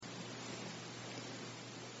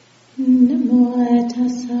Namo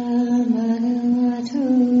tassa bhagavato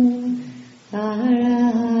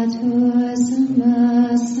arahato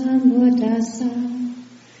samma sambuddhassa.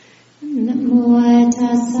 Namo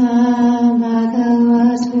tassa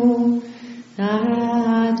bhagavato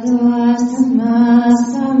arahato samma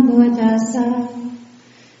sambuddhassa.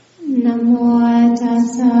 Namo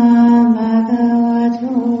tassa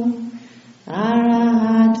bhagavato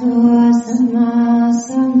arahato samma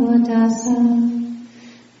sambuddhassa.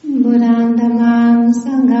 Buddham dhammam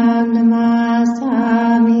sangham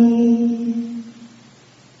namasami.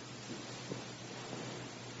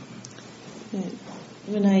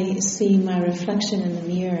 When I see my reflection in the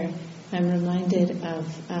mirror, I'm reminded of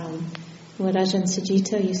what Ajahn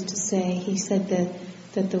Sujito used to say. He said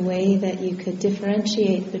that the way that you could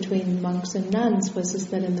differentiate between monks and nuns was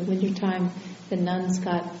that in the wintertime the nuns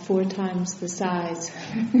got 4 times the size.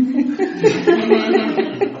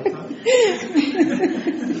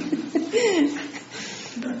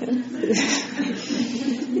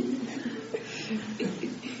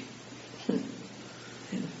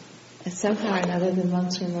 Somehow or another the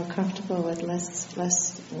monks were more comfortable with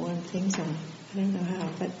less warm things on. I don't know how,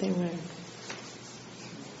 but they were.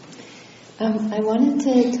 I wanted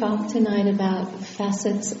to talk tonight about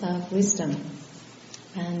facets of wisdom,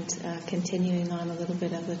 and continuing on a little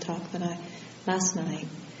bit of the talk that I last night.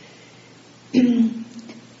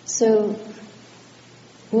 So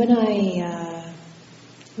when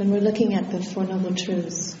we're looking at the Four Noble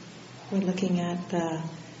Truths, we're looking at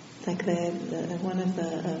one of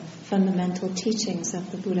the fundamental teachings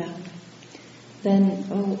of the Buddha, then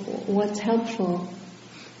what's helpful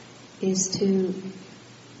is to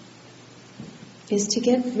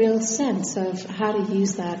get real sense of how to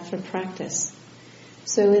use that for practice.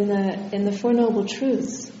 So in the Four Noble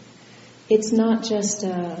Truths, it's not just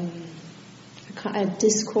a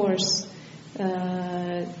discourse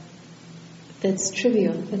that's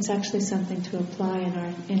trivial. It's actually something to apply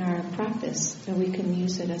in our practice, so we can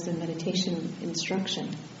use it as a meditation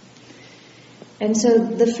instruction. And so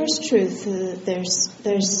the first truth, there is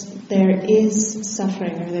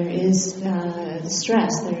suffering, or there is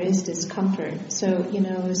stress, there is discomfort. So,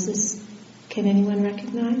 can anyone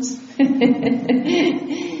recognize?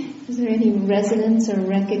 Is there any resonance or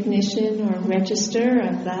recognition or register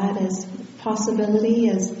of that as possibility,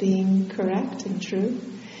 as being correct and true?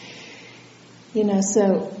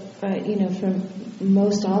 For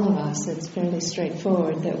most all of us, it's fairly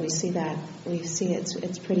straightforward that we see that. We see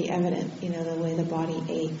it's pretty evident, the way the body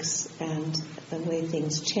aches and the way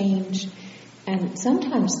things change. And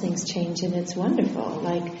sometimes things change and it's wonderful.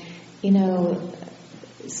 Like,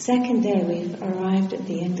 second day, we've arrived at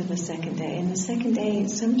the end of the second day. And the second day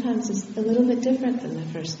sometimes is a little bit different than the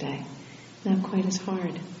first day. Not quite as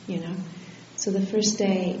hard, So the first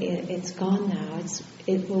day, it's gone now.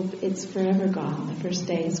 It's forever gone. The first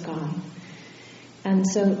day is gone. And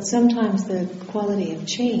so sometimes the quality of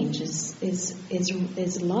change is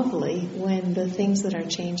lovely when the things that are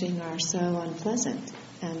changing are so unpleasant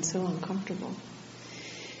and so uncomfortable.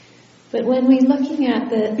 But when we're looking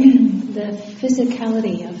at the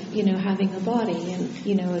physicality of having a body, and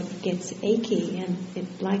it gets achy and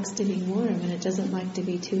it likes to be warm and it doesn't like to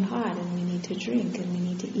be too hot, and we need to drink and we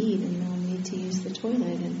need to eat and we need to use the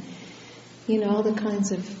toilet, and all the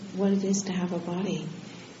kinds of what it is to have a body.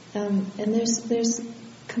 And there's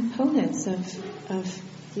components of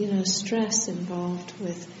stress involved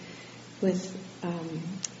with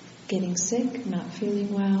getting sick, not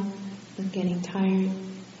feeling well, with getting tired.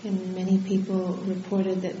 And many people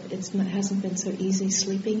reported that it hasn't been so easy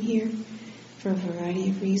sleeping here for a variety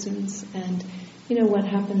of reasons. And what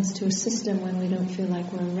happens to a system when we don't feel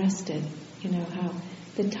like we're rested. How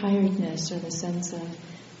the tiredness or the sense of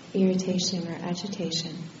irritation or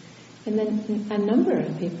agitation. And then a number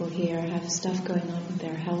of people here have stuff going on with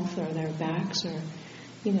their health or their backs or,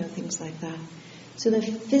 things like that. So the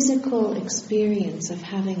physical experience of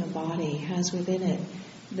having a body has within it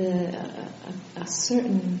a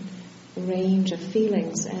certain range of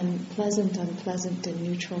feelings, and pleasant, unpleasant, and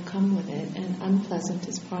neutral come with it, and unpleasant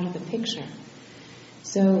is part of the picture.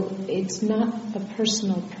 So it's not a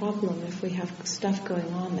personal problem if we have stuff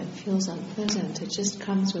going on that feels unpleasant. It just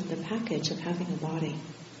comes with the package of having a body.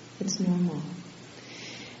 It's normal.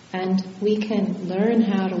 And we can learn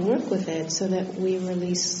how to work with it so that we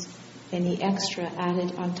release any extra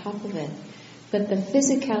added on top of it. But the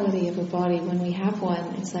physicality of a body, when we have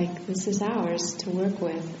one, it's like, this is ours to work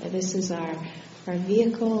with. This is our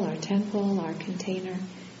vehicle, our temple, our container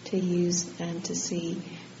to use and to see,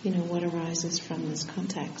 what arises from this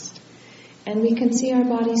context. And we can see our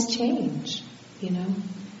bodies change,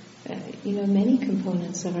 Many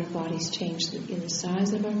components of our bodies change. The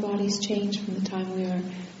size of our bodies change from the time we were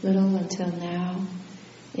little until now.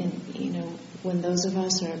 And, when those of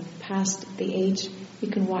us are past the age, you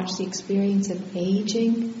can watch the experience of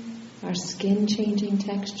aging, our skin changing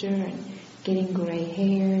texture and getting gray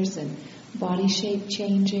hairs and body shape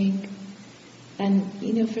changing.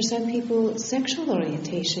 And, for some people, sexual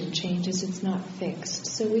orientation changes. It's not fixed.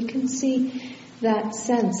 So we can see that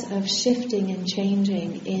sense of shifting and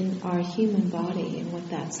changing in our human body and what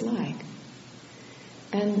that's like.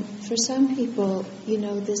 And for some people,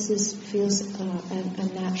 this feels a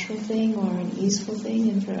natural thing or an easeful thing,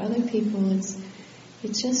 and for other people, it's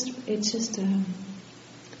just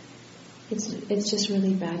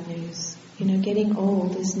really bad news. Getting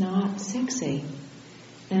old is not sexy,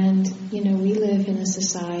 and we live in a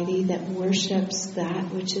society that worships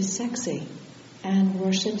that which is sexy, and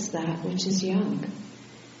worships that which is young.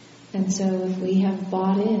 And so, if we have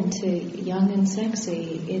bought into young and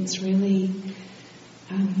sexy, it's really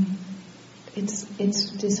it's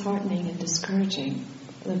disheartening and discouraging,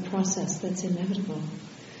 the process that's inevitable.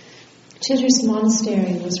 Chitter's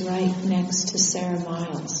Monastery was right next to Sarah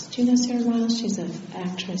Miles. Do you know Sarah Miles? She's an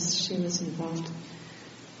actress. She was involved.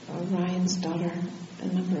 Ryan's daughter. A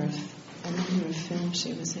number of films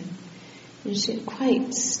she was in. And she's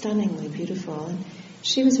quite stunningly beautiful. And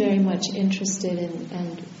she was very much interested in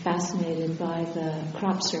and fascinated by the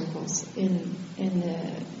crop circles in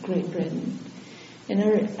Great Britain. And I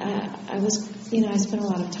spent a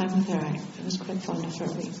lot of time with her. I was quite fond of her.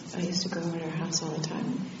 I used to go over to her house all the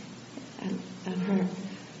time. And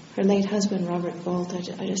her late husband, Robert Bolt,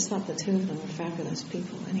 I just thought the two of them were fabulous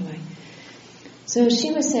people. Anyway, so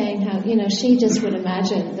she was saying how, she just would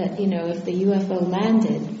imagine that, if the UFO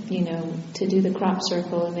landed, to do the crop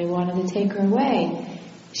circle and they wanted to take her away,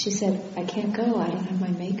 she said, I can't go, I don't have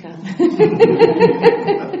my makeup.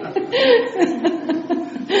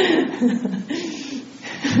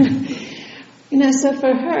 So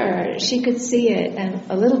for her, she could see it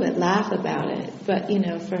and a little bit laugh about it, but,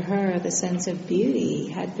 for her, the sense of beauty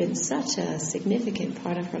had been such a significant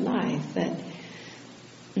part of her life that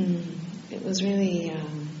it was really a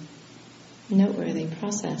noteworthy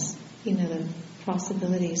process, the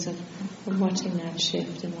possibilities of watching that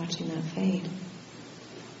shift and watching that fade.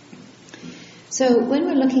 So when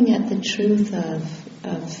we're looking at the truth of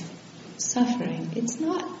suffering, it's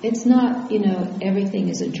not, everything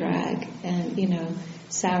is a drag and,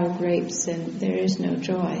 sour grapes and there is no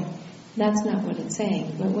joy. That's not what it's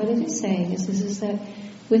saying. But what it is saying is that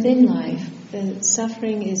within life, the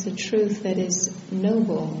suffering is a truth that is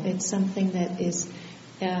noble. It's something that is,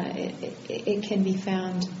 it can be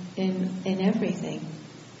found in everything.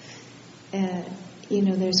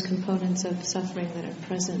 There's components of suffering that are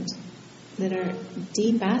present, that are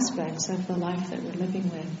deep aspects of the life that we're living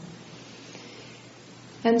with.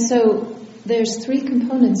 And so there's three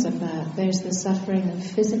components of that. There's the suffering of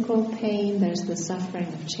physical pain, there's the suffering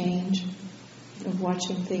of change, of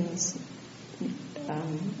watching things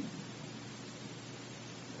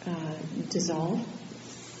dissolve.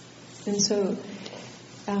 And so,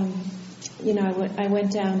 I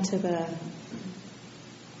went down to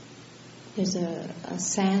there's a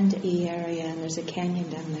sandy area and there's a canyon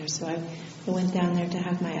down there, so I went down there to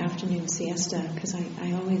have my afternoon siesta because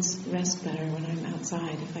I always rest better when I'm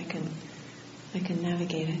outside if I can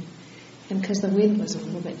navigate it. And because the wind was a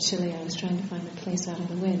little bit chilly, I was trying to find a place out of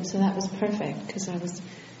the wind, so that was perfect because it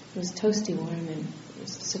was toasty warm and it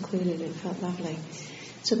was secluded. It felt lovely.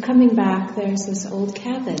 So coming back, there's this old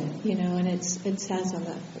cabin, and it says on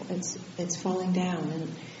it's falling down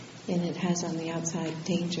and it has on the outside,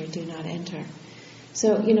 danger, do not enter.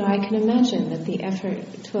 So, I can imagine that the effort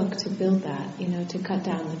it took to build that, to cut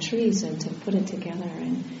down the trees and to put it together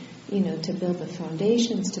and, to build the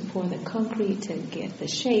foundations, to pour the concrete, to get the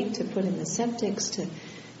shape, to put in the septics,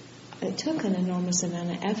 it took an enormous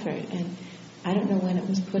amount of effort. And I don't know when it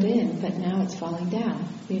was put in, but now it's falling down.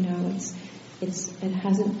 It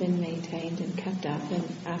hasn't been maintained and kept up, and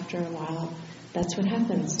after a while, that's what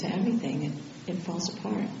happens to everything. It falls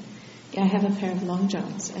apart. I have a pair of long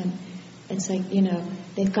johns, and it's like,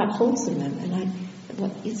 they've got holes in them, and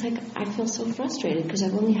it's like I feel so frustrated because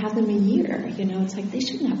I've only had them a year. It's like they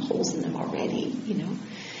shouldn't have holes in them already.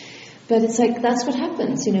 But it's like that's what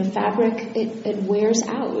happens. Fabric it wears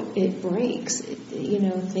out, it breaks.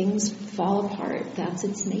 Things fall apart. That's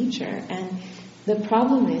its nature, and the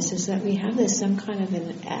problem is that we have some kind of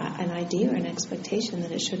an idea or an expectation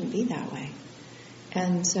that it shouldn't be that way.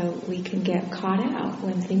 And so we can get caught out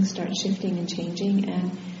when things start shifting and changing,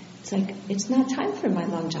 and it's like, it's not time for my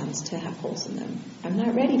long johns to have holes in them. I'm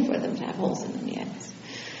not ready for them to have holes in them yet.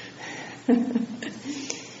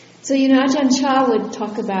 So, Ajahn Chah would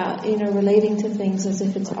talk about, relating to things as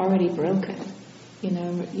if it's already broken.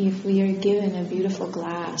 If we are given a beautiful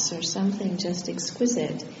glass or something just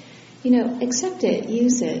exquisite, accept it,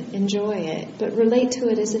 use it, enjoy it, but relate to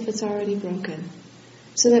it as if it's already broken.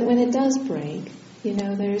 So that when it does break,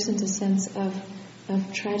 there isn't a sense of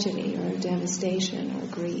tragedy or devastation or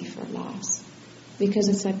grief or loss. Because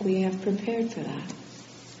it's like we have prepared for that.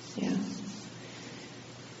 Yeah.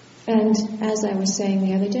 And as I was saying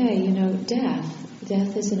the other day,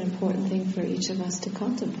 death is an important thing for each of us to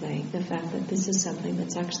contemplate. The fact that this is something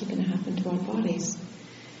that's actually going to happen to our bodies.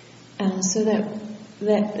 So that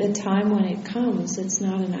the time when it comes, it's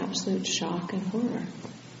not an absolute shock and horror.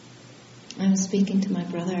 I was speaking to my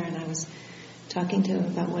brother and I was talking to him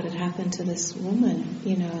about what had happened to this woman,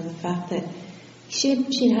 the fact that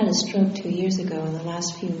she'd had a stroke 2 years ago, and the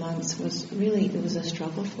last few months it was a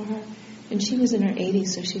struggle for her. And she was in her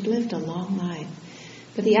 80s, so she'd lived a long life.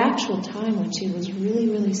 But the actual time when she was really,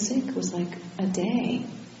 really sick was like a day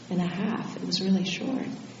and a half. It was really short.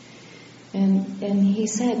 And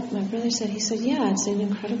my brother said, yeah, it's an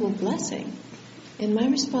incredible blessing. And my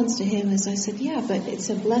response to him is, I said, yeah, but it's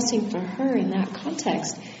a blessing for her in that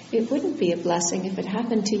context. It wouldn't be a blessing if it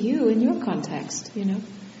happened to you in your context, In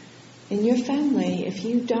your family, if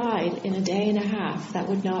you died in a day and a half, that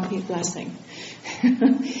would not be a blessing.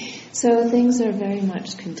 So things are very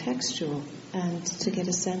much contextual, and to get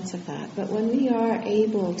a sense of that. But when we are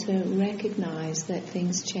able to recognize that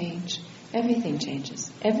things change, everything changes.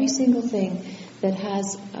 Every single thing that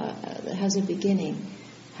has a beginning,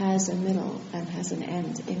 has a middle, and has an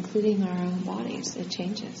end, including our own bodies. It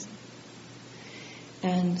changes.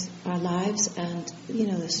 And our lives and,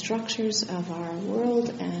 the structures of our world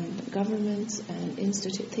and governments and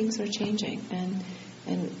things are changing.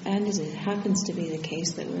 And as it happens to be the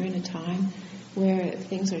case that we're in a time where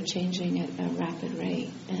things are changing at a rapid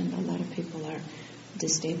rate, and a lot of people are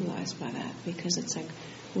destabilized by that, because it's like,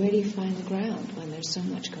 where do you find the ground when there's so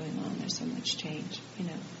much going on, there's so much change,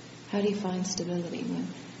 How do you find stability when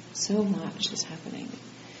so much is happening?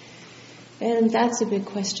 And that's a big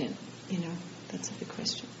question, That's a big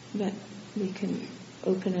question. But we can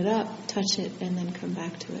open it up, touch it, and then come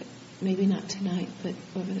back to it. Maybe not tonight, but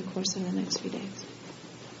over the course of the next few days.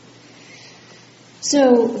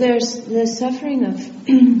 So there's the suffering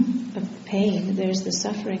of pain. There's the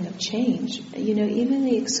suffering of change. Even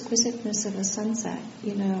the exquisiteness of a sunset.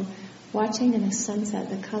 Watching in a sunset,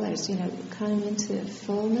 the colors, come into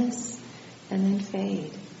fullness and then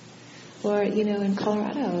fade. Or, in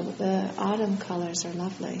Colorado, the autumn colors are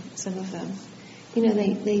lovely, some of them.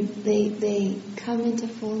 They come into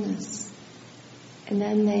fullness, and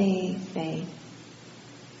then they fade.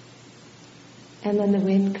 And then the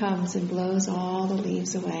wind comes and blows all the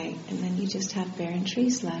leaves away, and then you just have barren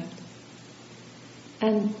trees left.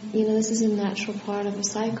 And, this is a natural part of a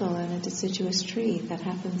cycle in a deciduous tree that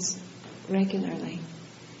happens regularly.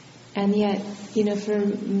 And yet, for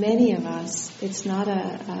many of us, it's not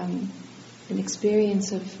an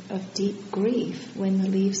experience of deep grief when the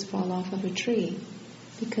leaves fall off of a tree,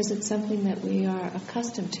 because it's something that we are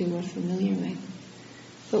accustomed to or familiar with.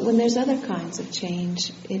 But when there's other kinds of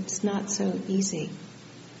change, it's not so easy.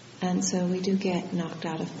 And so we do get knocked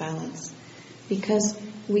out of balance, because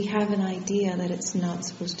we have an idea that it's not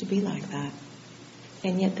supposed to be like that.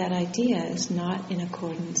 And yet that idea is not in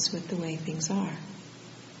accordance with the way things are.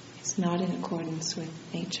 It's not in accordance with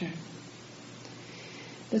nature.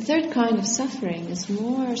 The third kind of suffering is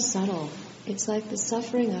more subtle. It's like the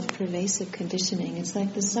suffering of pervasive conditioning. It's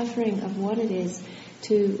like the suffering of what it is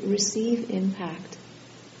to receive impact.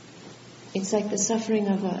 It's like the suffering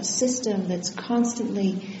of a system that's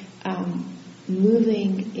constantly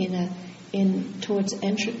moving towards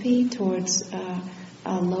entropy, towards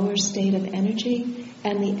a lower state of energy,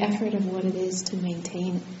 and the effort of what it is to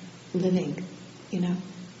maintain living.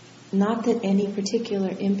 Not that any particular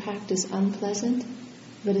impact is unpleasant,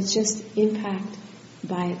 but it's just impact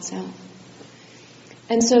by itself.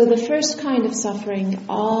 And so the first kind of suffering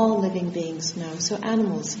all living beings know. So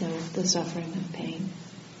animals know the suffering of pain.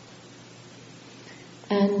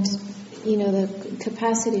 And, the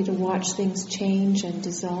capacity to watch things change and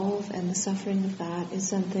dissolve, and the suffering of that is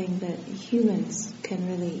something that humans can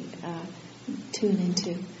really tune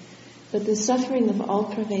into. But the suffering of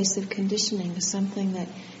all-pervasive conditioning is something that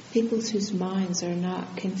people whose minds are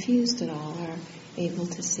not confused at all are able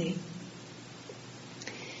to see.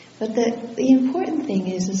 But the important thing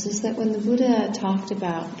is that when the Buddha talked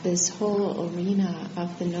about this whole arena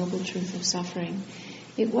of the noble truth of suffering,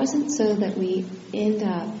 it wasn't so that we end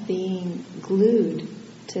up being glued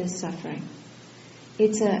to suffering.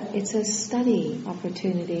 It's a study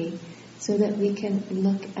opportunity so that we can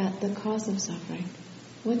look at the cause of suffering.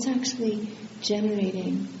 What's actually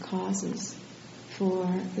generating causes for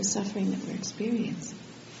the suffering that we're experiencing?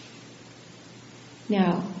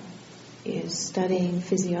 Now, is studying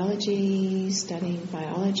physiology, studying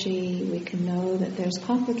biology, we can know that there's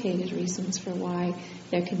complicated reasons for why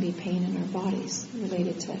there can be pain in our bodies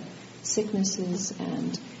related to sicknesses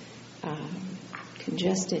and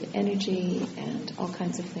congested energy and all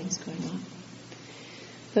kinds of things going on.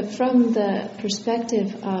 But from the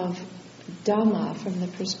perspective of Dhamma, from the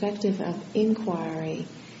perspective of inquiry,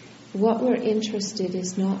 what we're interested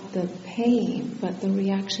is not the pain, but the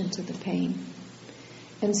reaction to the pain.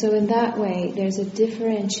 And so in that way, there's a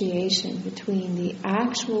differentiation between the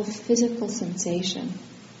actual physical sensation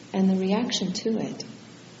and the reaction to it.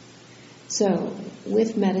 So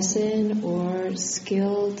with medicine or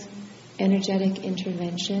skilled energetic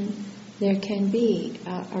intervention, there can be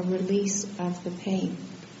a release of the pain.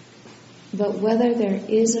 But whether there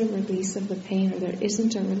is a release of the pain or there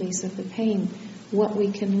isn't a release of the pain, what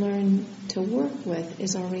we can learn to work with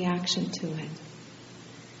is our reaction to it.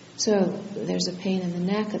 So there's a pain in the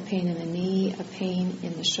neck, a pain in the knee, a pain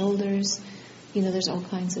in the shoulders. There's all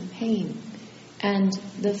kinds of pain. And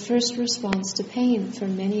the first response to pain for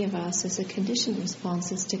many of us is a conditioned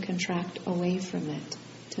response, is to contract away from it,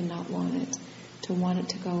 to not want it, to want it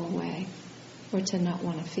to go away, or to not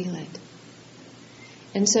want to feel it.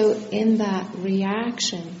 And so in that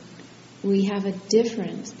reaction, we have a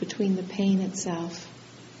difference between the pain itself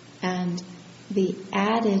and the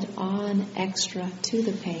added on extra to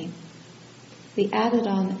the pain. The added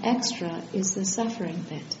on extra is the suffering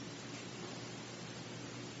bit.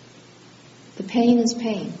 The pain is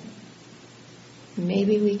pain.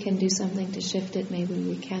 Maybe we can do something to shift it, maybe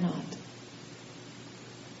we cannot.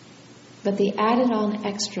 But the added on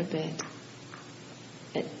extra bit,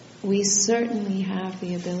 we certainly have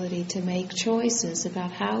the ability to make choices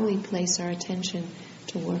about how we place our attention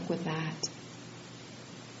to work with that.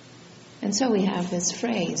 And so we have this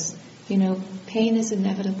phrase, pain is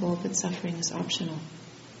inevitable, but suffering is optional.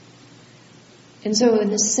 And so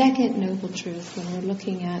in the second noble truth, when we're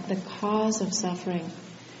looking at the cause of suffering,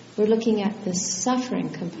 we're looking at the suffering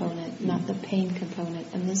component, not the pain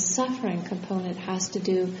component. And the suffering component has to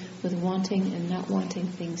do with wanting and not wanting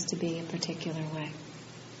things to be a particular way.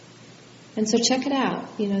 And so check it out,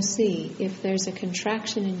 see if there's a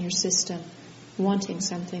contraction in your system, wanting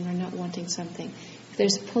something or not wanting something. If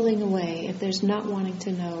there's pulling away, if there's not wanting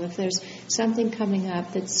to know, if there's something coming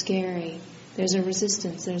up that's scary, there's a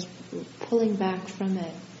resistance, there's pulling back from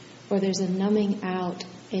it, or there's a numbing out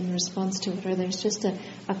in response to it, or there's just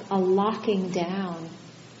a locking down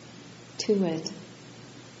to it.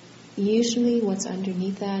 Usually what's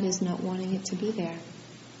underneath that is not wanting it to be there,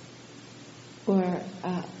 or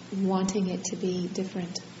wanting it to be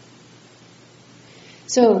different.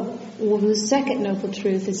 So the second noble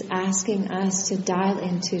truth is asking us to dial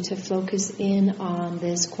into, to focus in on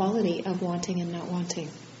this quality of wanting and not wanting.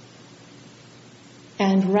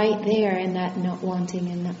 And right there in that not wanting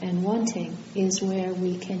and wanting is where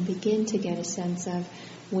we can begin to get a sense of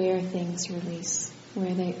where things release,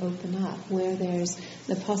 where they open up, where there's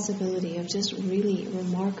the possibility of just really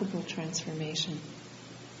remarkable transformation.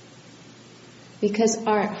 Because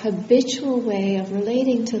our habitual way of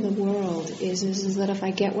relating to the world is that if I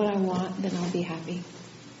get what I want, then I'll be happy.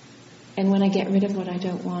 And when I get rid of what I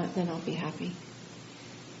don't want, then I'll be happy.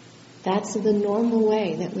 That's the normal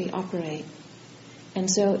way that we operate. And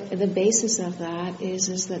so the basis of that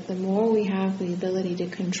is that the more we have the ability to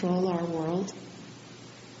control our world,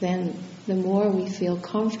 then the more we feel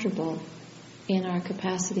comfortable in our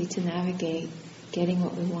capacity to navigate getting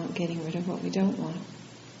what we want, getting rid of what we don't want.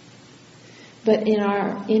 But in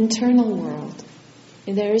our internal world,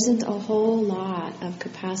 there isn't a whole lot of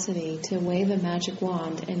capacity to wave a magic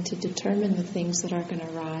wand and to determine the things that are going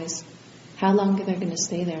to arise, how long they're going to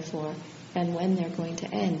stay there for, and when they're going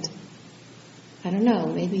to end. I don't know,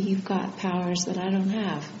 maybe you've got powers that I don't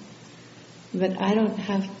have. But I don't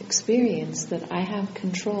have experience that I have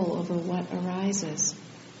control over what arises.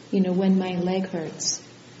 When my leg hurts,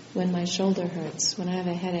 when my shoulder hurts, when I have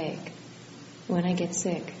a headache, when I get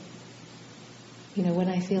sick. When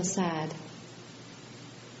I feel sad,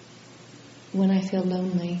 when I feel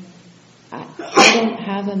lonely, I don't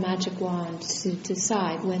have a magic wand to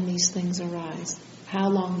decide when these things arise, how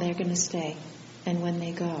long they're going to stay, and when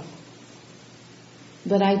they go.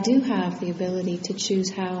 But I do have the ability to choose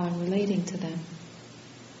how I'm relating to them.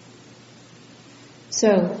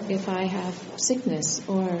 So if I have sickness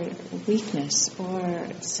or weakness or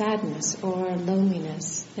sadness or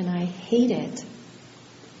loneliness and I hate it,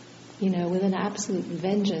 with an absolute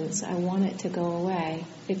vengeance. I want it to go away.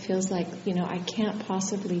 It feels like, I can't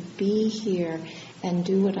possibly be here and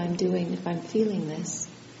do what I'm doing if I'm feeling this.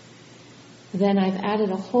 Then I've added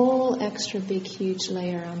a whole extra big, huge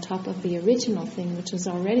layer on top of the original thing, which was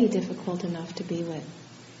already difficult enough to be with.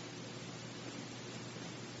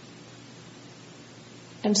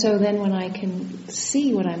 And so then when I can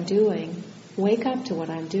see what I'm doing, wake up to what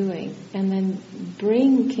I'm doing, and then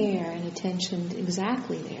bring care and attention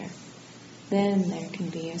exactly there, then there can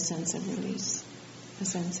be a sense of release, a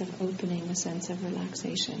sense of opening, a sense of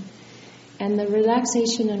relaxation. And the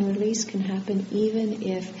relaxation and release can happen even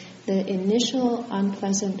if the initial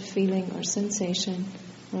unpleasant feeling or sensation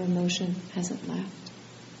or emotion hasn't left.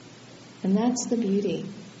 And that's the beauty,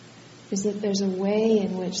 is that there's a way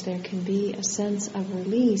in which there can be a sense of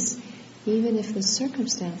release even if the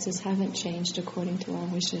circumstances haven't changed according to our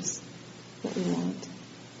wishes, what we want,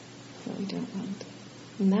 what we don't want.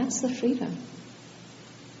 And that's the freedom.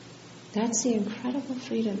 That's the incredible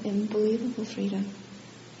freedom, unbelievable freedom,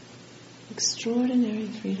 extraordinary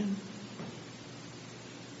freedom.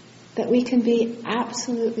 That we can be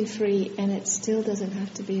absolutely free and it still doesn't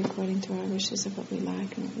have to be according to our wishes of what we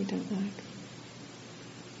like and what we don't like.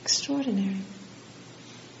 Extraordinary.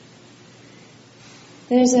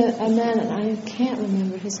 There's a man, and I can't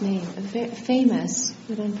remember his name, famous,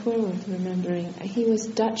 but I'm poor with remembering. He was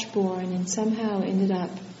Dutch born and somehow ended up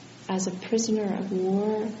as a prisoner of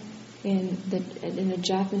war in a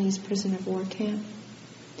Japanese prisoner of war camp.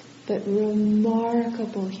 But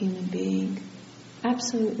remarkable human being.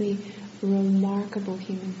 Absolutely remarkable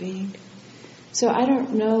human being. So I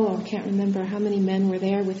don't know or can't remember how many men were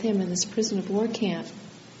there with him in this prison of war camp.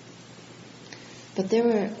 But there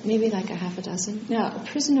were maybe like a half a dozen. Now, a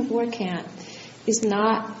prison of war camp is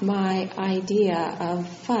not my idea of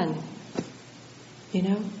fun.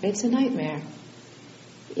 It's a nightmare.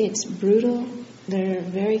 It's brutal. There are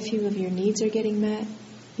very few of your needs are getting met.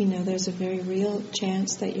 There's a very real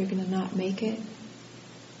chance that you're going to not make it.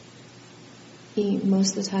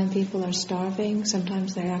 Most of the time people are starving.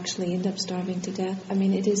 Sometimes they actually end up starving to death.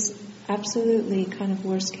 It is absolutely kind of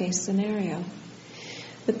worst case scenario.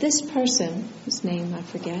 But this person, whose name I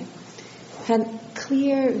forget, had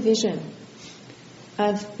clear vision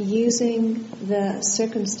of using the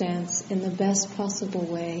circumstance in the best possible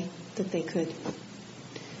way that they could.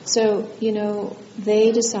 So,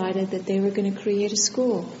 they decided that they were going to create a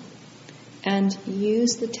school and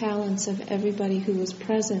use the talents of everybody who was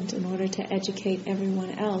present in order to educate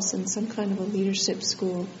everyone else in some kind of a leadership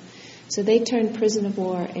school. So they turned prison of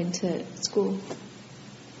war into school.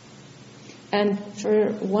 And for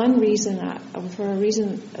a reason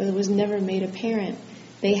that was never made apparent,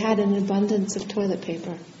 they had an abundance of toilet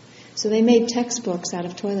paper. So they made textbooks out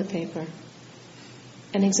of toilet paper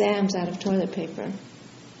and exams out of toilet paper.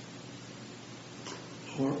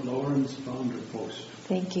 Lawrence found her post.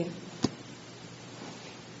 Thank you.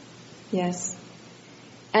 Yes.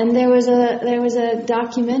 And there was a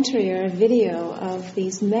documentary or a video of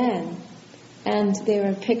these men, and there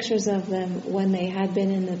were pictures of them when they had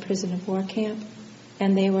been in the prison of war camp,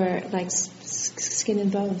 and they were like skin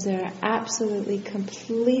and bones. They were absolutely,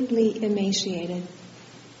 completely emaciated,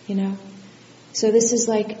 So this is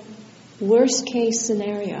like worst case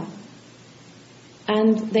scenario.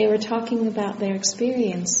 And they were talking about their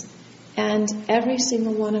experience, and every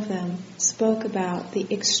single one of them spoke about the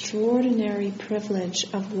extraordinary privilege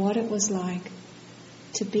of what it was like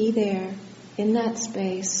to be there in that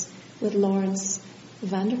space with Lawrence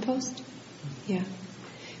Vanderpost. Yeah.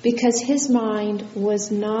 Because his mind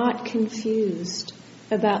was not confused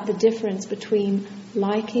about the difference between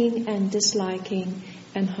liking and disliking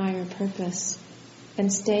and higher purpose,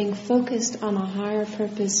 and staying focused on a higher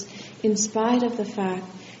purpose in spite of the fact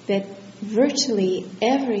that virtually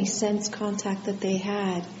every sense contact that they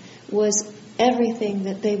had was everything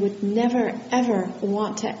that they would never, ever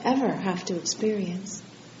want to ever have to experience.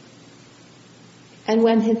 And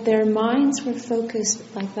when their minds were focused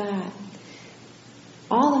like that,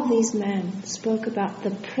 all of these men spoke about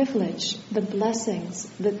the privilege, the blessings,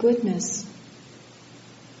 the goodness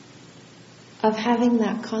of having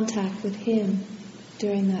that contact with him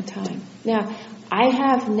during that time. Now, I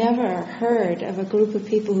have never heard of a group of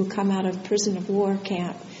people who come out of prison of war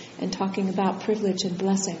camp and talking about privilege and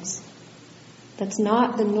blessings. That's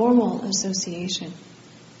not the normal association.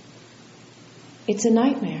 It's a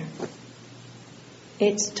nightmare.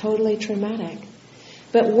 It's totally traumatic.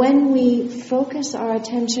 But when we focus our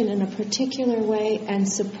attention in a particular way and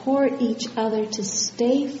support each other to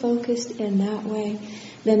stay focused in that way,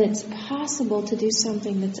 then it's possible to do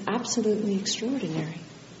something that's absolutely extraordinary.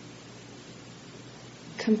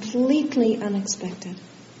 Completely unexpected.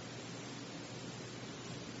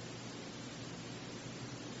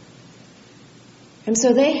 And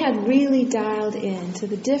so they had really dialed in to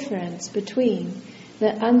the difference between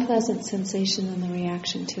the unpleasant sensation and the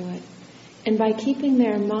reaction to it. And by keeping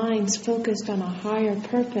their minds focused on a higher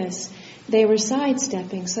purpose, they were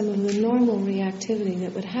sidestepping some of the normal reactivity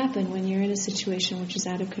that would happen when you're in a situation which is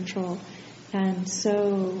out of control and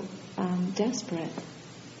so desperate.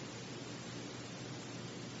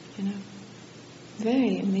 You know,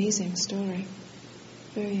 very amazing story.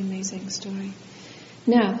 Very amazing story.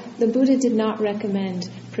 Now, the Buddha did not recommend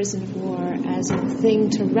prison of war as a thing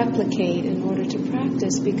to replicate in order to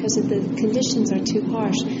practice because if the conditions are too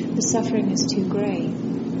harsh, the suffering is too great.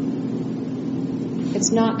 It's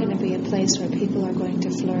not going to be a place where people are going to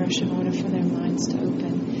flourish in order for their minds to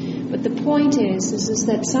open. But the point is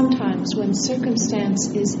that sometimes when circumstance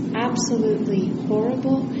is absolutely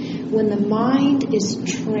horrible, when the mind is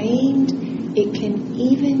trained, it can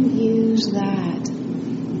even use that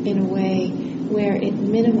in a way where it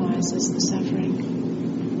minimizes the suffering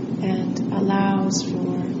and allows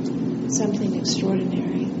for something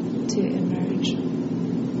extraordinary to emerge.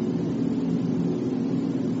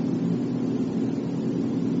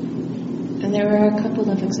 And there are a couple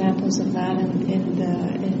of examples of that in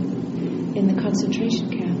the concentration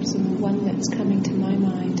camps. And the one that's coming to my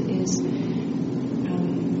mind is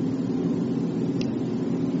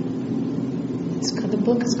the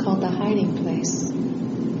book is called The Hiding Place.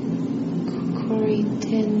 Corrie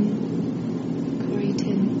ten,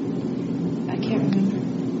 I can't remember.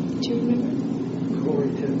 Do you remember?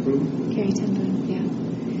 Corrie ten Boom. Corrie ten Boom, yeah.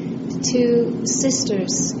 The two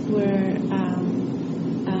sisters were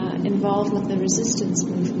involved with the resistance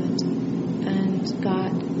movement and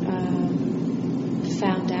got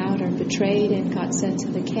found out or betrayed and got sent to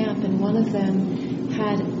the camp. And one of them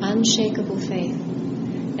had unshakable faith,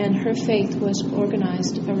 and her faith was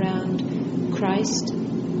organized around Christ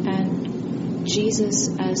and Jesus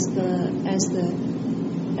as the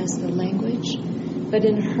language, but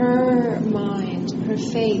in her mind, her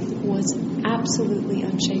faith was absolutely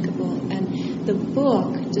unshakable. And the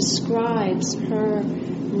book describes her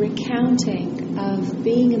recounting of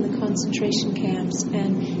being in the concentration camps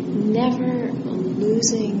and never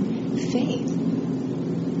losing faith.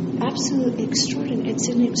 Absolutely extraordinary. It's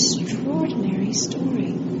an extraordinary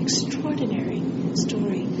story. Extraordinary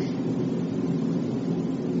story.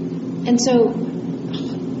 And so,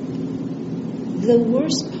 the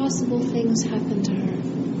worst possible things happened to her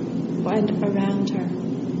and around her.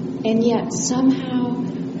 And yet, somehow,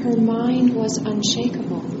 her mind was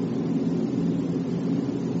unshakable.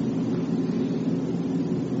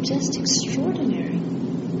 Just extraordinary.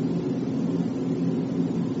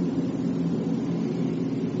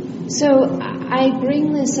 So, I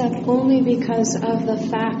bring this up only because of the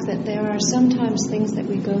fact that there are sometimes things that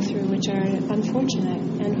we go through which are unfortunate,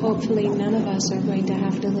 and hopefully none of us are going to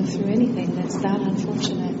have to live through anything that's that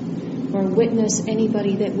unfortunate, or witness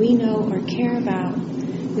anybody that we know or care about.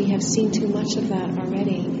 We have seen too much of that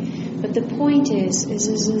already. But the point is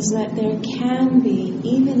that there can be,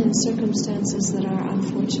 even in circumstances that are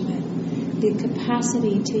unfortunate, the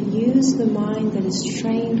capacity to use the mind that is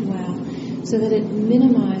trained well so that it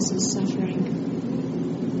minimizes suffering.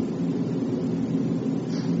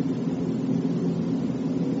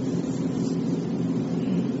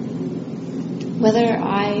 Whether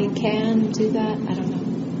I can do that, I don't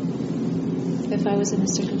know. If I was in a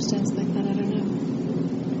circumstance like that, I don't know.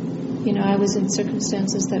 You know, I was in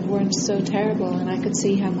circumstances that weren't so terrible, and I could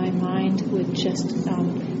see how my mind would just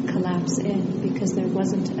collapse in because there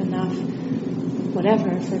wasn't enough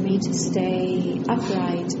whatever for me to stay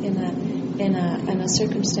upright in a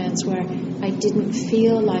circumstance where I didn't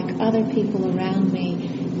feel like other people around me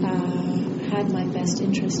had my best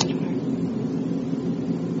interest at heart.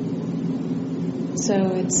 So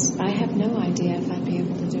I have no idea if I'd be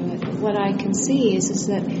able to do it. But what I can see is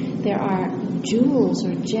that there are jewels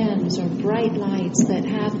or gems or bright lights that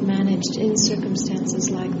have managed in circumstances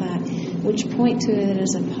like that, which point to it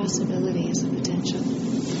as a possibility, as a potential.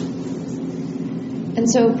 And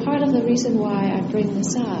so part of the reason why I bring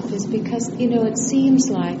this up is because, you know, it seems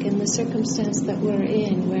like in the circumstance that we're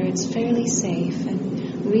in, where it's fairly safe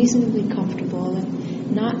and reasonably comfortable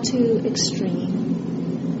and not too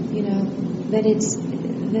extreme, you know, that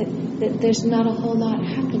there's not a whole lot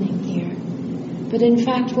happening here. But in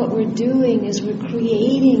fact, what we're doing is we're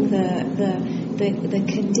creating the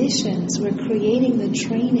conditions, we're creating the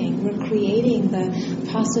training, we're creating the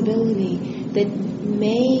possibility that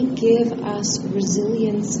may give us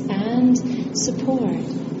resilience and support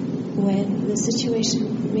when the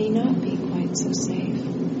situation may not be quite so safe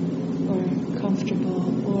or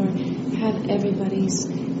comfortable or have everybody's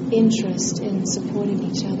interest in supporting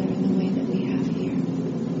each other in the way that we have here.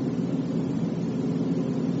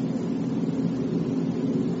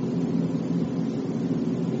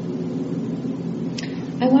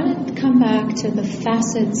 I want to come back to the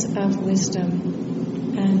facets of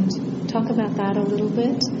wisdom and talk about that a little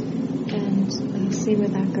bit and see where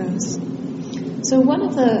that goes. So one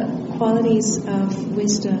of the qualities of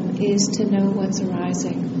wisdom is to know what's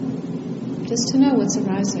arising. Just to know what's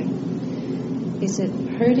arising. Is it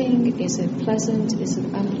hurting? Is it pleasant? Is it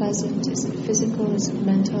unpleasant? Is it physical? Is it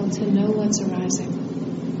mental? To know what's arising.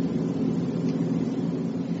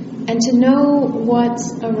 And to know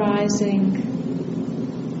what's arising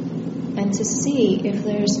and to see if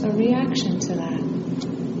there's a reaction to that.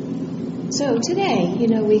 So today,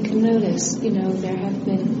 we can notice, there have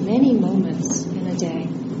been many moments in a day.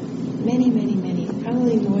 Many, many, many.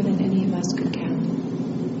 Probably more than any of us could count.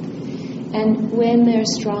 And when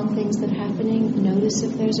there's strong things that are happening, notice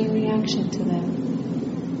if there's a reaction to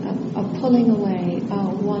them. A pulling away, a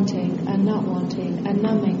wanting, a not wanting, a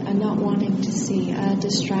numbing, a not wanting to see, a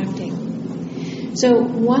distracting. So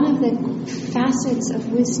one of the facets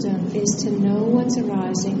of wisdom is to know what's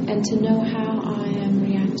arising and to know how I am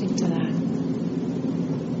reacting to that.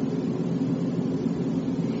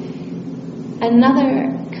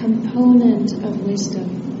 Another component of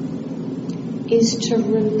wisdom is to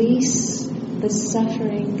release the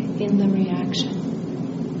suffering in the reaction.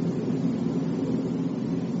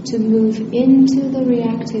 To move into the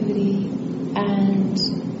reactivity and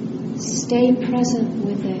stay present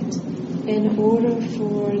with it in order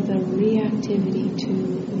for the reactivity to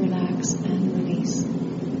relax and release.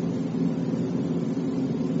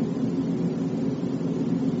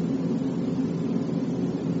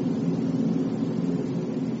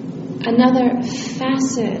 Another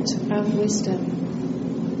facet of wisdom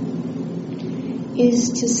is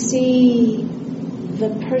to see the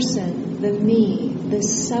person, the me, the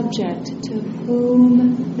subject to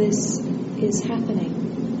whom this is happening.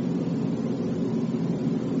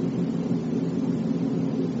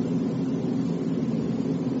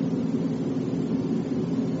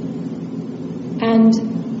 And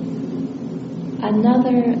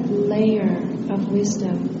another layer of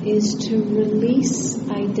wisdom is to release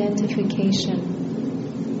identification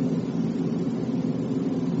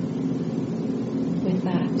with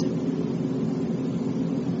that.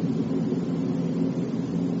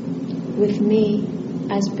 With me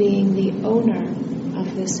as being the owner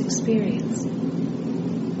of this experience,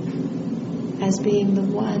 as being the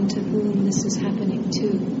one to whom this is happening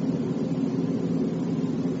to.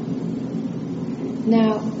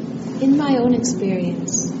 Now, in my own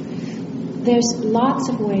experience, there's lots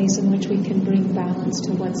of ways in which we can bring balance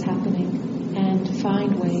to what's happening and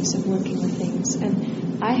find ways of working with things.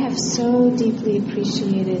 And I have so deeply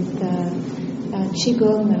appreciated the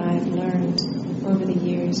Qigong that I've learned over the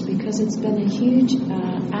years because it's been a huge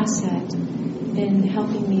asset in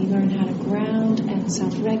helping me learn how to ground and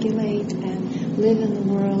self-regulate and live in the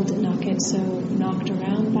world and not get so knocked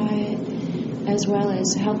around by it, as well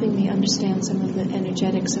as helping me understand some of the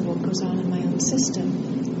energetics of what goes on in my own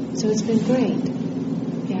system. So it's been great,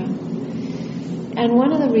 yeah. And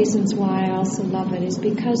one of the reasons why I also love it is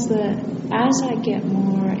because as I get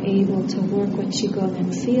more able to work with Qigong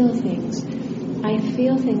and feel things, I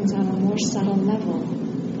feel things on a more subtle level.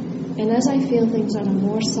 And as I feel things on a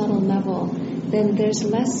more subtle level, then there's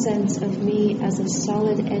less sense of me as a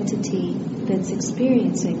solid entity that's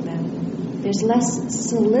experiencing them. There's less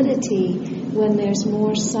solidity when there's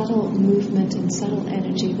more subtle movement and subtle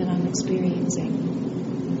energy that I'm experiencing.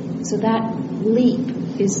 So that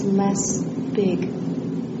leap is less big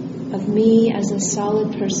of me as a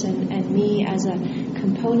solid person and me as a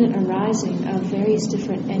component arising of various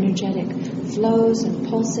different energetic flows and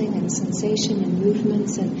pulsing and sensation and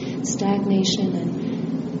movements and stagnation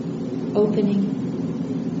and opening.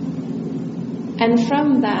 And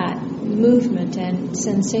from that movement and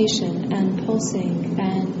sensation and pulsing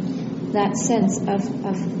and that sense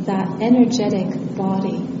of that energetic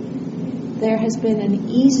body, there has been an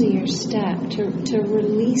easier step to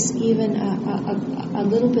release even a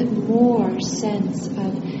little bit more sense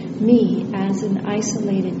of me as an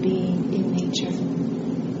isolated being in nature,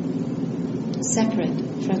 separate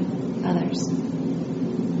from others.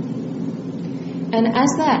 And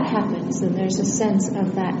as that happens, then there's a sense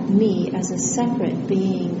of that me as a separate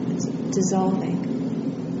being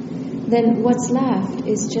dissolving. Then what's left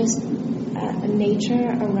is just nature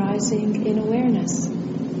arising in awareness.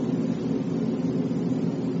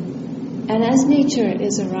 And as nature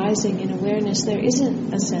is arising in awareness, there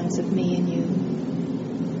isn't a sense of me and you.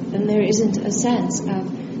 And there isn't a sense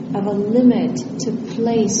of a limit to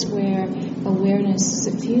place where awareness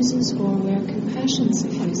suffuses or where compassion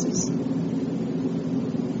suffuses.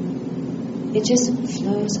 It just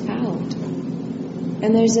flows out.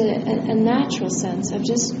 And there's a natural sense of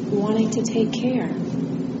just wanting to take care.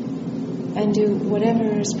 and do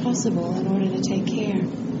whatever is possible in order to take care.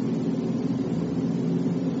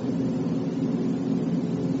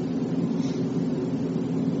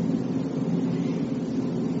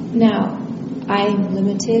 Now, I'm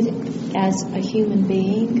limited as a human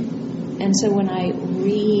being, and so when I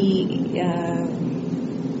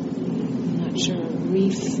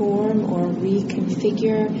reform or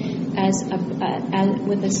reconfigure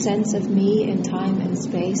with a sense of me in time and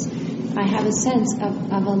space, I have a sense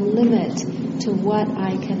of a limit to what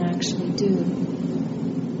I can actually do.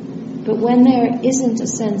 But when there isn't a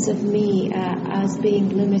sense of me as being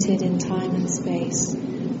limited in time and space,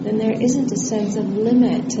 then there isn't a sense of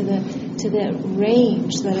limit to the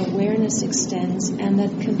range that awareness extends and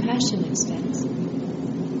that compassion extends.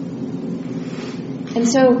 And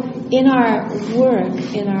so in our work,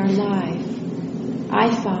 in our life, I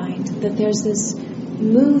find that there's this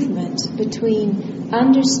movement between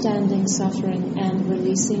understanding suffering and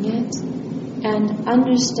releasing it, and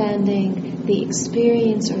understanding the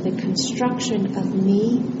experience or the construction of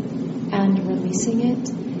me and releasing it,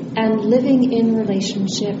 and living in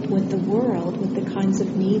relationship with the world, with the kinds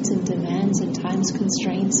of needs and demands and times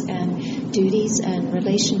constraints and duties and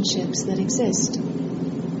relationships that exist.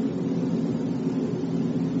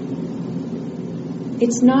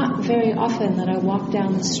 It's not very often that I walk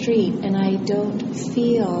down the street and I don't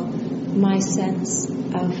feel my sense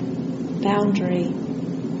of boundary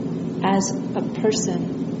as a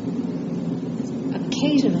person.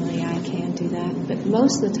 Occasionally I can do that, but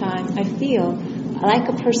most of the time I feel like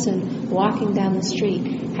a person walking down the street,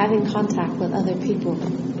 having contact with other people.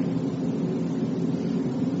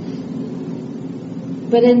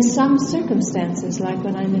 But in some circumstances, like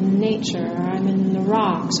when I'm in nature, or I'm in the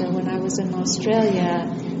rocks, or when I was in Australia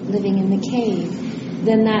living in the cave,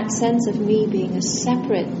 then that sense of me being a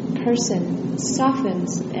separate person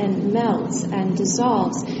softens and melts and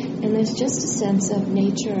dissolves, and there's just a sense of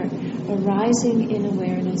nature arising in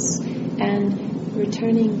awareness and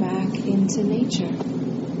returning back into nature.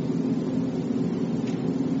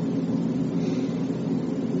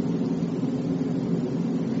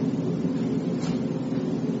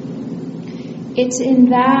 It's in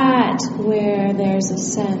that where there's a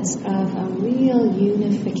sense of a real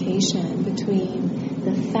unification between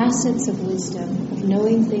the facets of wisdom, of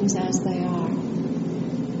knowing things as they are,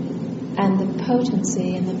 and the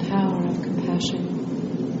potency and the power of compassion.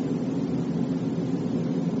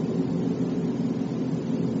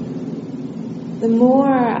 The more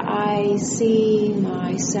I see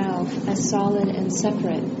myself as solid and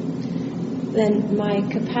separate, then my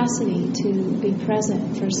capacity to be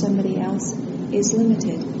present for somebody else is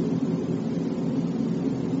limited.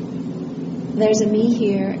 There's a me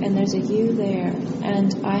here and there's a you there,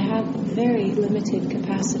 and I have very limited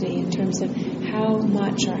capacity in terms of how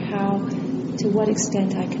much or to what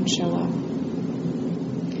extent I can show up.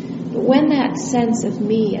 But when that sense of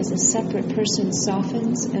me as a separate person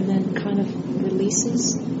softens and then kind of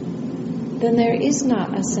releases, then there is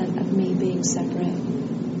not a sense of me being separate.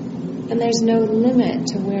 And there's no limit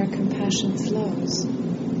to where compassion flows.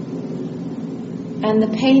 And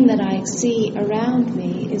the pain that I see around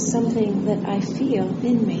me is something that I feel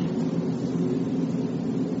in me.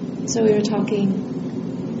 So we were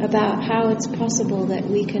talking about how it's possible that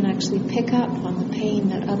we can actually pick up on the pain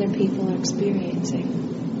that other people are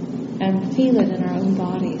experiencing and feel it in our own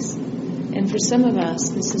bodies. And for some of us,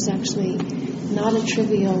 this is actually not a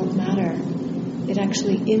trivial matter. It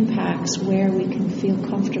actually impacts where we can feel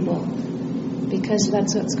comfortable, because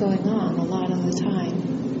that's what's going on a lot of the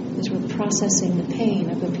time, is we're processing the pain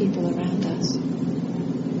of the people around us.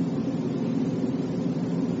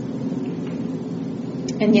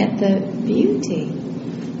 And yet the beauty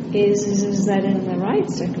is that in the right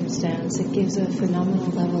circumstance, it gives a phenomenal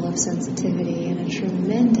level of sensitivity and a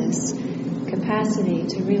tremendous capacity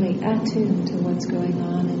to really attune to what's going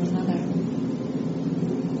on in another.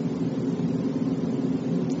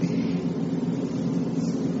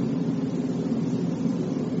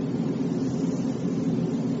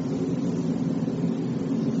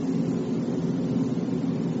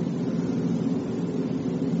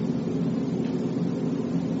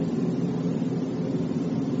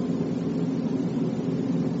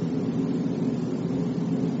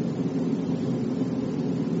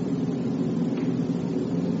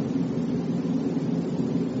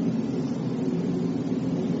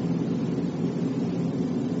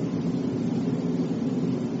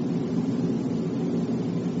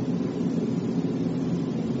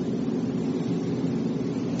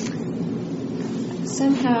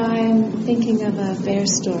 Somehow I'm thinking of a bear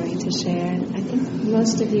story to share. I think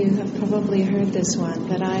most of you have probably heard this one,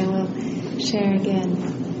 but I will share again.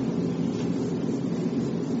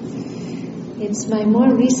 It's my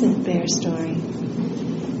more recent bear story.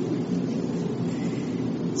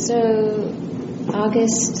 So,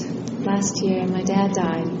 August last year, my dad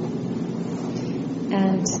died.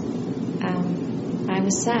 And I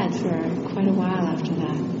was sad for quite a while after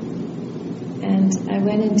that. And I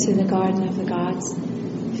went into the Garden of the Gods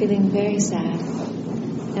feeling very sad.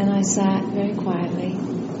 And I sat very quietly,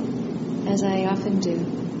 as I often do.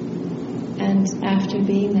 And after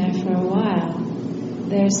being there for a while,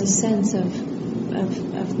 there's a sense of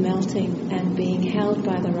melting and being held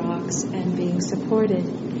by the rocks and being supported.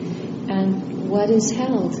 And what is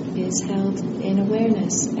held in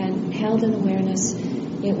awareness. And held in awareness,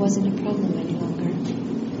 it wasn't a problem any longer.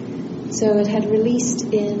 So it had released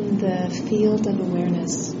in the field of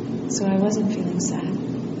awareness. So I wasn't feeling sad.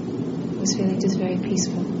 I was feeling just very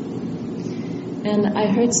peaceful. And I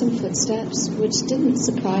heard some footsteps, which didn't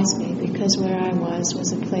surprise me, because where I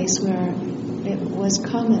was a place where it was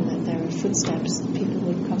common that there were footsteps. People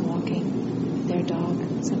would come walking with their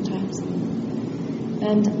dog sometimes.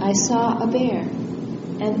 And I saw a bear.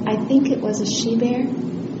 And I think it was a she-bear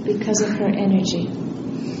because of her energy.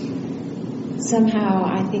 Somehow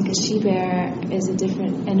I think a she-bear is a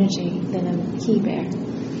different energy than a he-bear.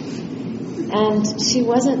 And she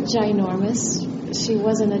wasn't ginormous. She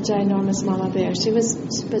wasn't a ginormous mama bear.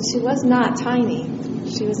 But she was not tiny.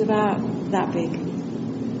 She was about that big.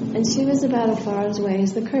 And she was about as far away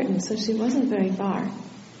as the curtain, so she wasn't very far.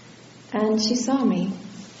 And she saw me.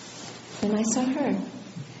 And I saw her.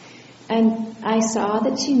 And I saw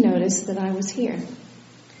that she noticed that I was here.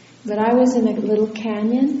 But I was in a little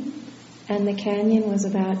canyon, and the canyon was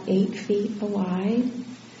about 8 feet wide.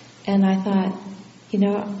 And I thought,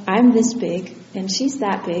 I'm this big, and she's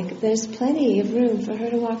that big. There's plenty of room for her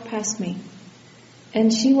to walk past me.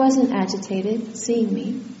 And she wasn't agitated seeing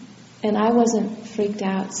me, and I wasn't freaked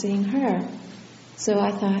out seeing her. So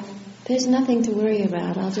I thought, there's nothing to worry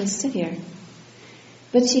about. I'll just sit here.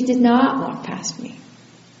 But she did not walk past me.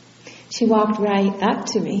 She walked right up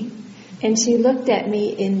to me, and she looked at me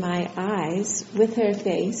in my eyes with her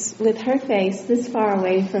face this far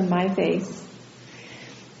away from my face.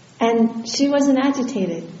 And she wasn't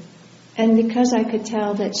agitated. And because I could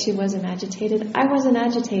tell that she wasn't agitated, I wasn't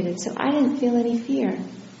agitated, so I didn't feel any fear,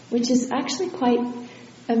 which is actually quite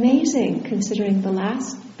amazing considering the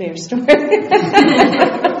last bear story.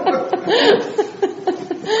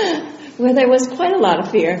 Where there was quite a lot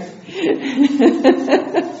of fear.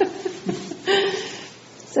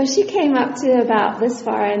 So she came up to about this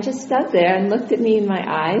far and just stood there and looked at me in my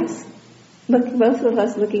eyes. Both of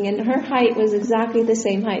us looking, and her height was exactly the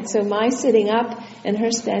same height. So my sitting up and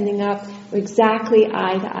her standing up were exactly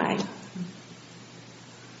eye to eye.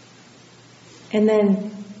 And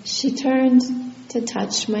then she turned to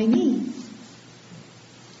touch my knee.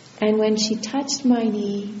 And when she touched my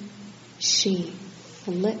knee, she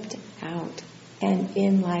flipped out. And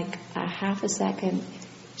in like a half a second,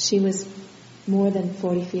 she was more than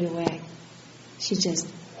 40 feet away. She just...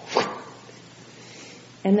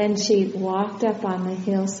 And then she walked up on the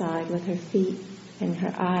hillside with her feet and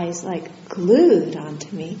her eyes like glued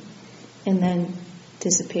onto me, and then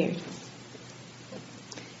disappeared.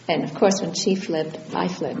 And of course when she flipped, I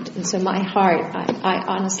flipped. And so my heart, I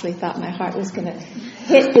honestly thought my heart was going to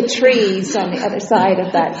hit the trees on the other side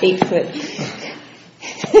of that 8 foot.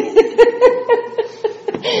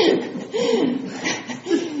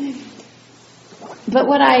 But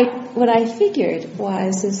what I figured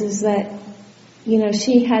is that,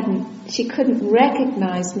 she couldn't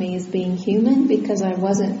recognize me as being human because I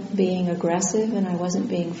wasn't being aggressive and I wasn't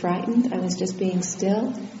being frightened. I was just being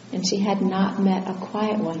still, and she had not met a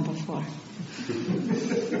quiet one before.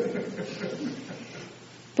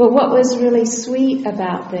 But what was really sweet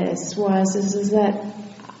about this is that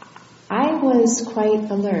I was quite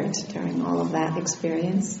alert during all of that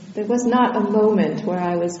experience. There was not a moment where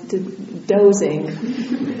I was dozing.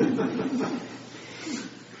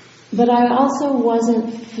 But I also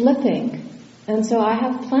wasn't flipping. And so I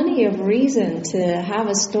have plenty of reason to have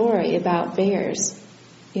a story about bears,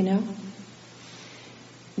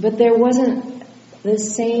 But there wasn't the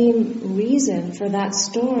same reason for that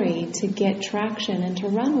story to get traction and to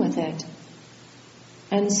run with it.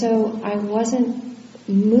 And so I wasn't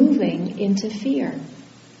moving into fear.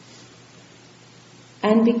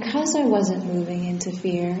 And because I wasn't moving into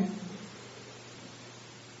fear,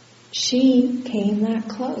 she came that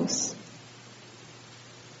close.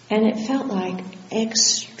 And it felt like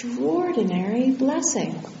extraordinary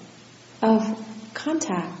blessing of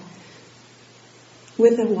contact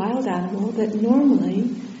with a wild animal that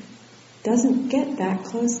normally doesn't get that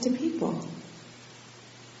close to people.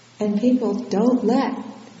 And people don't let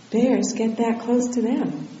bears get that close to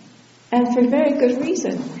them. And for very good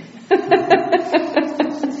reason.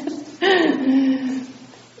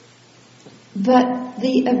 But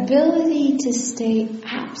the ability to stay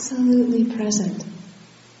absolutely present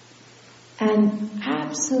and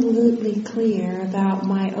absolutely clear about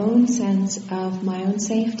my own sense of my own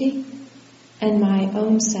safety and my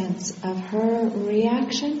own sense of her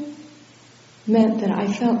reaction meant that I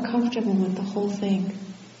felt comfortable with the whole thing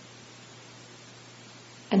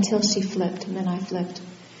until she flipped, and then I flipped.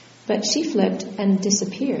 But she flipped and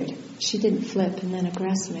disappeared. She didn't flip and then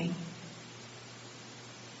aggress me.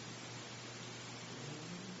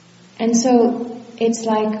 And so it's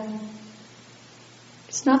like,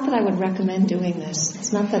 it's not that I would recommend doing this.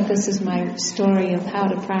 It's not that this is my story of how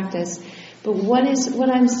to practice. But what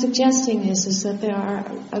I'm suggesting is that there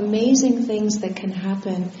are amazing things that can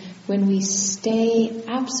happen when we stay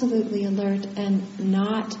absolutely alert and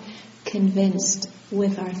not convinced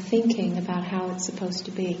with our thinking about how it's supposed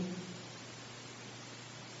to be.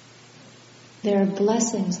 There are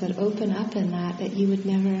blessings that open up in that you would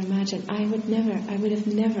never imagine. I would have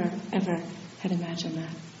never, ever had imagined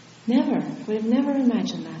that. Never. I would have never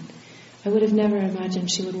imagined that. I would have never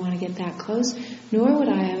imagined she would want to get that close, nor would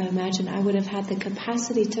I have imagined I would have had the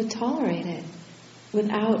capacity to tolerate it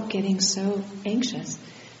without getting so anxious.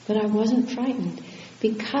 But I wasn't frightened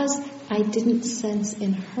because I didn't sense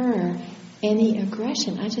in her any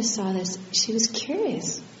aggression. I just saw this. She was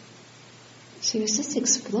curious. She was just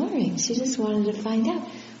exploring. She just wanted to find out,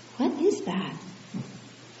 what is that?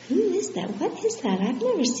 Who is that? What is that? I've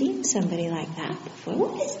never seen somebody like that before.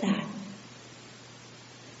 What is that?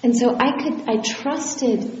 And so I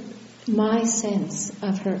trusted my sense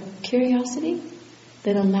of her curiosity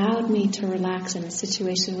that allowed me to relax in a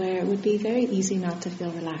situation where it would be very easy not to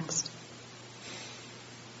feel relaxed.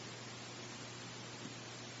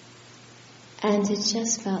 And it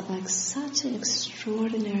just felt like such an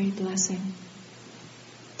extraordinary blessing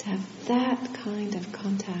to have that kind of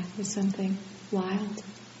contact with something wild.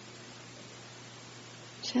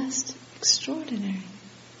 Just extraordinary.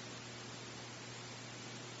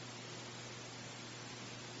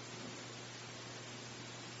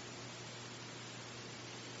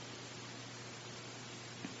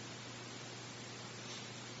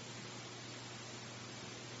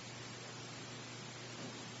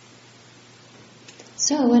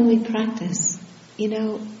 So when we practice,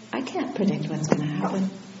 I can't predict what's going to happen.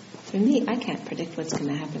 For me, I can't predict what's going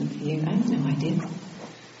to happen for you. I have no idea.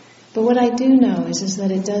 But what I do know is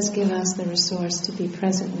that it does give us the resource to be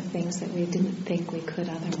present with things that we didn't think we could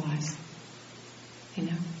otherwise.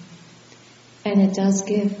 And it does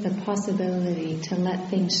give the possibility to let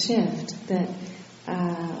things shift that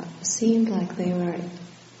seemed like they were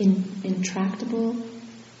intractable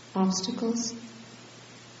obstacles,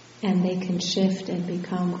 and they can shift and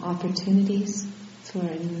become opportunities for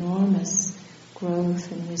enormous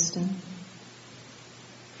growth and wisdom.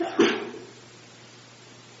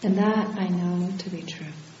 And that I know to be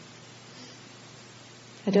true.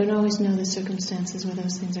 I don't always know the circumstances where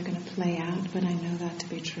those things are going to play out, but I know that to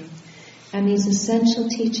be true. And these essential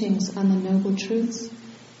teachings on the Noble Truths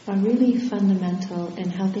are really fundamental in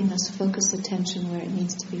helping us focus attention where it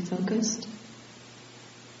needs to be focused,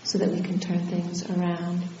 so that we can turn things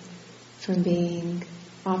around from being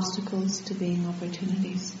obstacles to being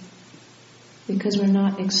opportunities. Because we're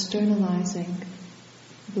not externalizing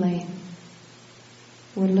blame.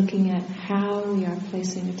 We're looking at how we are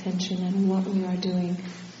placing attention and what we are doing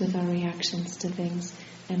with our reactions to things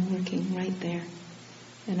and working right there.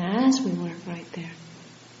 And as we work right there,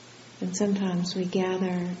 then sometimes we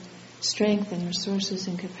gather strength and resources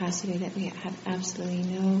and capacity that we have absolutely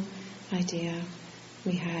no idea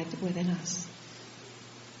we had within us.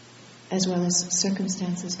 As well as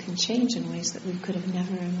circumstances can change in ways that we could have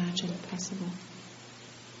never imagined possible.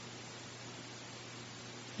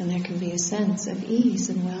 And there can be a sense of ease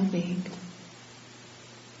and well-being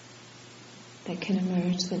that can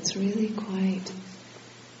emerge that's really quite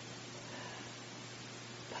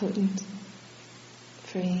potent,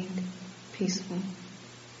 freeing, peaceful,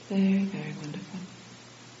 very, very wonderful,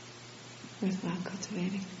 worthwhile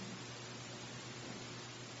cultivating.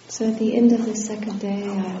 So at the end of the second day,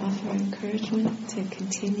 I offer encouragement to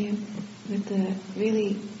continue with the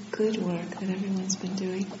really good work that everyone's been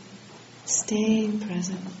doing. Staying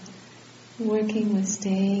present, working with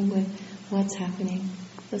staying with what's happening,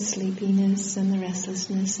 the sleepiness and the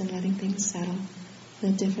restlessness and letting things settle,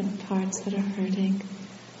 the different parts that are hurting,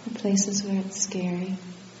 the places where it's scary,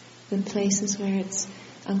 the places where it's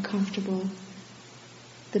uncomfortable,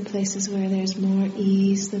 the places where there's more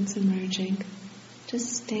ease that's emerging.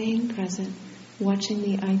 Just staying present, watching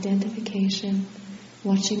the identification,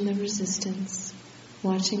 watching the resistance,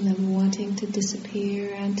 watching them wanting to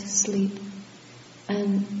disappear and to sleep,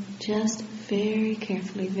 and just very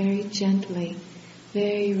carefully, very gently,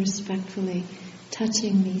 very respectfully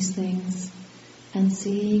touching these things and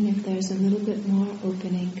seeing if there's a little bit more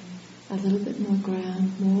opening, a little bit more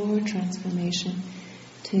ground, more transformation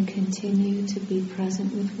to continue to be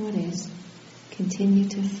present with what is, continue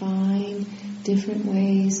to find different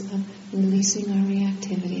ways of releasing our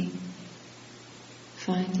reactivity,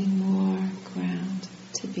 finding more ground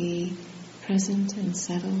to be present and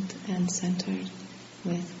settled and centered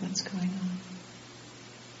with what's going on.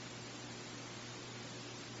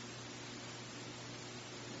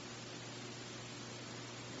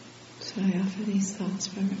 So I offer these thoughts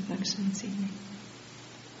for reflection this evening.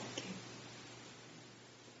 Thank you.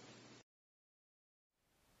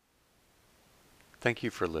 Thank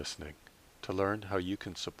you for listening. To learn how you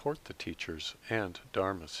can support the teachers and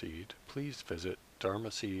Dharma Seed, please visit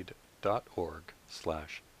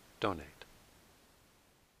dharmaseed.org/donate.